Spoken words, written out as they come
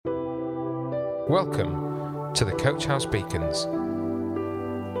Welcome to the Coach House Beacons.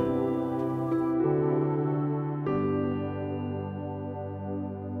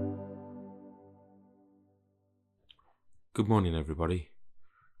 Good morning, everybody.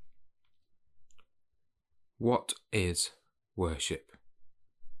 What is worship?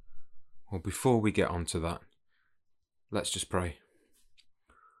 Well, before we get on to that, let's just pray.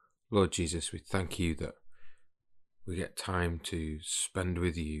 Lord Jesus, we thank you that we get time to spend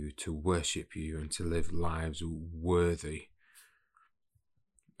with you, to worship you, and to live lives worthy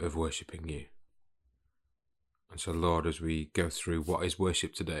of worshipping you. And so, Lord, as we go through what is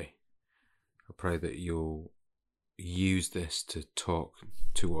worship today, I pray that you'll use this to talk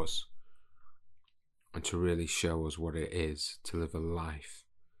to us and to really show us what it is to live a life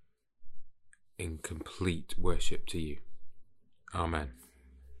in complete worship to you. Amen.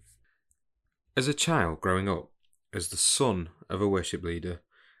 As a child growing up, as the son of a worship leader,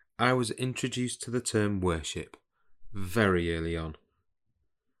 I was introduced to the term worship very early on.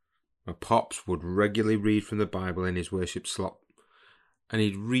 My pops would regularly read from the Bible in his worship slot, and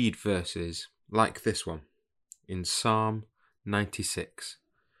he'd read verses like this one in Psalm 96,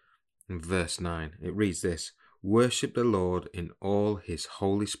 in verse 9. It reads this: "Worship the Lord in all his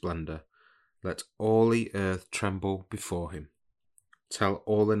holy splendour. Let all the earth tremble before him. Tell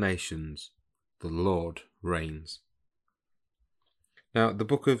all the nations, the Lord reigns." Now, the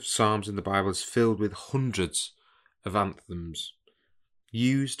book of Psalms in the Bible is filled with hundreds of anthems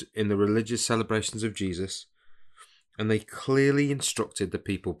used in the religious celebrations of Jesus, and they clearly instructed the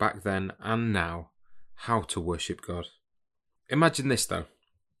people back then and now how to worship God. Imagine this though.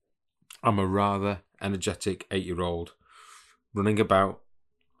 I'm a rather energetic 8-year-old running about,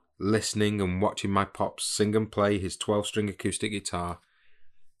 listening and watching my pops sing and play his 12-string acoustic guitar,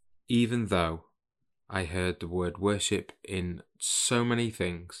 even though I heard the word worship in so many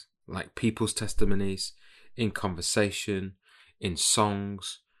things, like people's testimonies, in conversation, in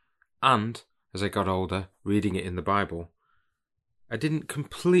songs, and, as I got older, reading it in the Bible. I didn't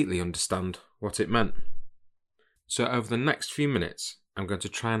completely understand what it meant. So over the next few minutes, I'm going to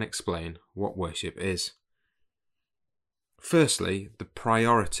try and explain what worship is. Firstly, the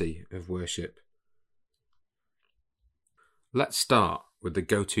priority of worship. Let's start with the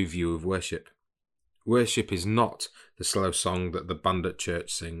go-to view of worship. Worship is not the slow song that the band at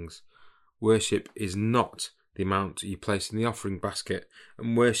church sings. Worship is not the amount you place in the offering basket,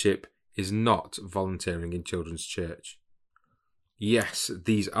 and worship is not volunteering in children's church. Yes,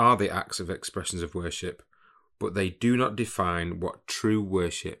 these are the acts of expressions of worship, but they do not define what true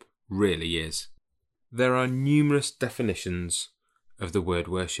worship really is. There are numerous definitions of the word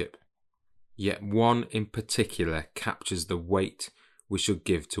worship, yet one in particular captures the weight we should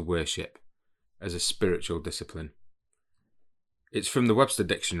give to worship as a spiritual discipline. It's from the Webster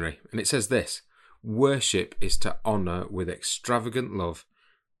Dictionary, and it says this: worship is to honour with extravagant love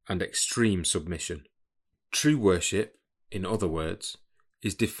and extreme submission. True worship, in other words,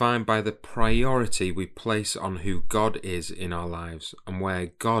 is defined by the priority we place on who God is in our lives and where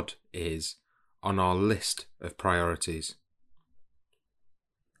God is on our list of priorities.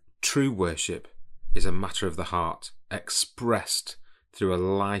 True worship is a matter of the heart, expressed through a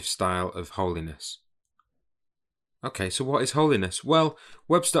lifestyle of holiness. Okay, so what is holiness? Well,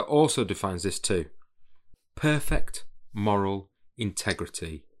 Webster also defines this too: perfect moral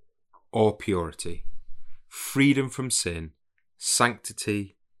integrity or purity, freedom from sin,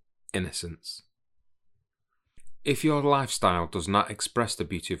 sanctity, innocence. If your lifestyle does not express the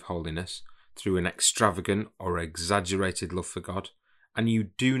beauty of holiness through an extravagant or exaggerated love for God, and you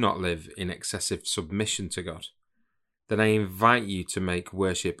do not live in excessive submission to God, then I invite you to make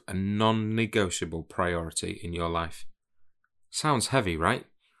worship a non-negotiable priority in your life. Sounds heavy, right?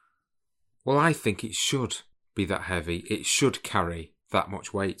 Well, I think it should be that heavy. It should carry that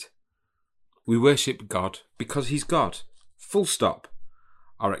much weight. We worship God because He's God. Full stop.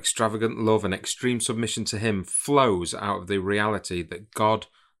 Our extravagant love and extreme submission to Him flows out of the reality that God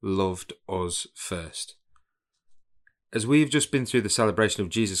loved us first. As we've just been through the celebration of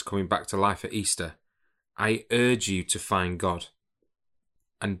Jesus coming back to life at Easter, I urge you to find God.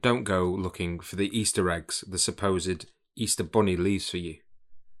 And don't go looking for the Easter eggs the supposed Easter bunny leaves for you.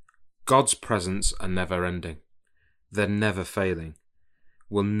 God's presents are never ending. They're never failing.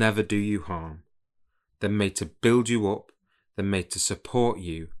 Will never do you harm. They're made to build you up. They're made to support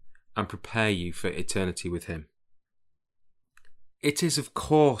you and prepare you for eternity with Him. It is, of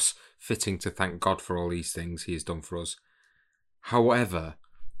course, fitting to thank God for all these things He has done for us. However,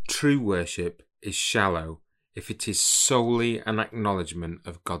 true worship is shallow if it is solely an acknowledgement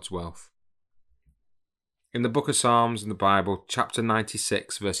of God's wealth. In the book of Psalms in the Bible, chapter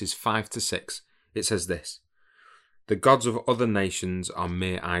 96, verses 5 to 6, It says this: "The gods of other nations are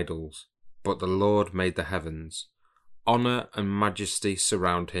mere idols, but the Lord made the heavens. Honour and majesty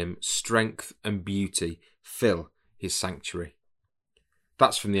surround him, strength and beauty fill his sanctuary."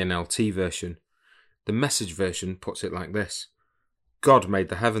 That's from the NLT version. The Message version puts it like this: "God made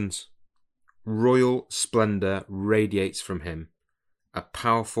the heavens. Royal splendour radiates from him. A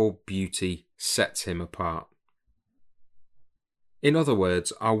powerful beauty sets him apart." In other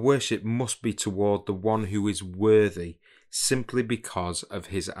words, our worship must be toward the one who is worthy simply because of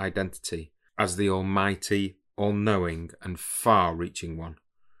his identity as the Almighty, all-knowing and far-reaching one,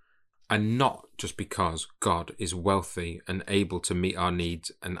 and not just because God is wealthy and able to meet our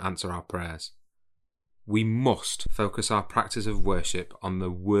needs and answer our prayers. We must focus our practice of worship on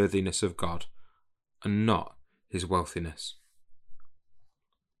the worthiness of God and not his wealthiness.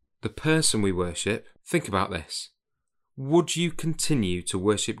 The person we worship, think about this. Would you continue to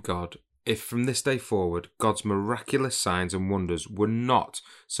worship God if from this day forward God's miraculous signs and wonders were not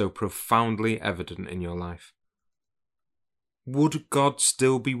so profoundly evident in your life? Would God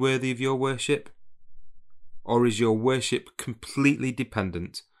still be worthy of your worship? Or is your worship completely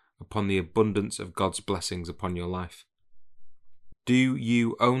dependent upon the abundance of God's blessings upon your life? Do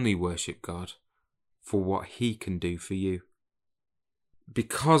you only worship God for what he can do for you?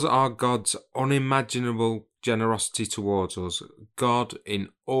 Because our God's unimaginable generosity towards us, God in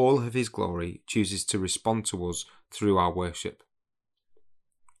all of his glory chooses to respond to us through our worship.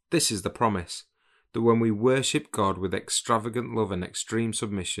 This is the promise, that when we worship God with extravagant love and extreme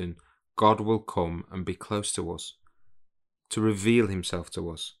submission, God will come and be close to us, to reveal himself to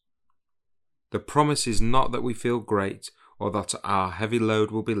us. The promise is not that we feel great or that our heavy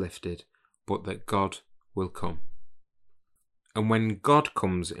load will be lifted, but that God will come. And when God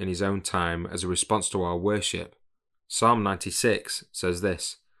comes in his own time as a response to our worship, Psalm 96 says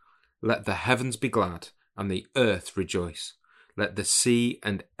this: "Let the heavens be glad and the earth rejoice. Let the sea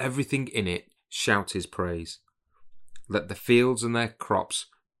and everything in it shout his praise. Let the fields and their crops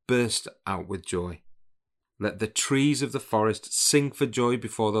burst out with joy. Let the trees of the forest sing for joy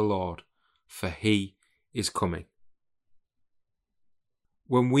before the Lord, for he is coming."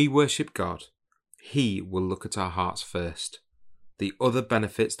 When we worship God, he will look at our hearts first. The other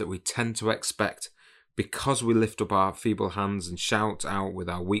benefits that we tend to expect because we lift up our feeble hands and shout out with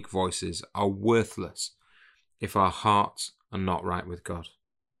our weak voices are worthless if our hearts are not right with God.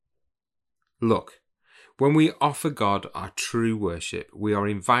 Look, when we offer God our true worship, we are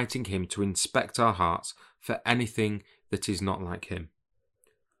inviting him to inspect our hearts for anything that is not like him.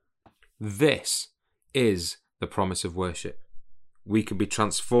 This is the promise of worship. We can be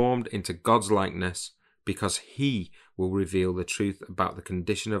transformed into God's likeness because he will reveal the truth about the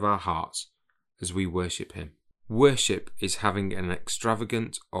condition of our hearts as we worship him. Worship is having an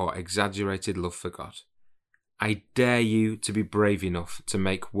extravagant or exaggerated love for God. I dare you to be brave enough to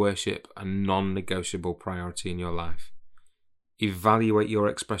make worship a non-negotiable priority in your life. Evaluate your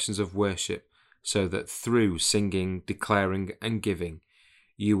expressions of worship so that through singing, declaring and giving,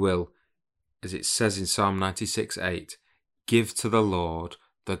 you will, as it says in Psalm 96:8, give to the Lord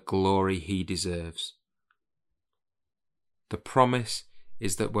the glory he deserves. The promise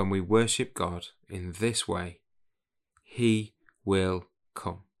is that when we worship God in this way, he will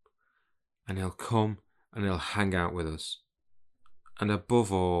come. And he'll come and he'll hang out with us. And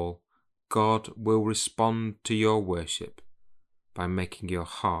above all, God will respond to your worship by making your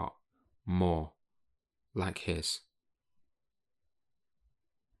heart more like his.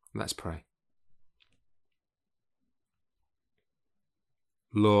 Let's pray.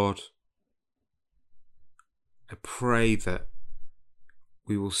 Lord, I pray that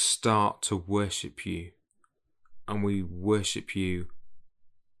we will start to worship you, and we worship you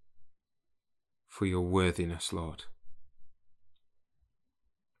for your worthiness, Lord.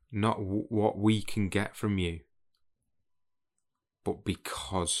 Not what we can get from you, but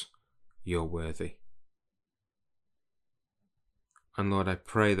because you're worthy. And Lord, I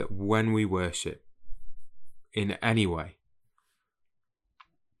pray that when we worship in any way,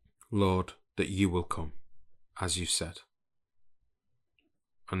 Lord, that you will come, as you said.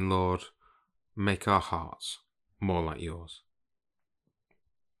 And Lord, make our hearts more like yours.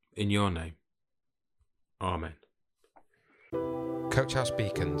 In your name, Amen. Coach House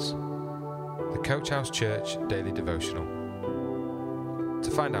Beacons, the Coach House Church Daily Devotional. To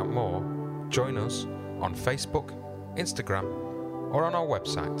find out more, join us on Facebook, Instagram, or on our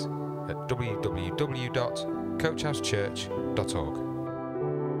website at www.coachhousechurch.org.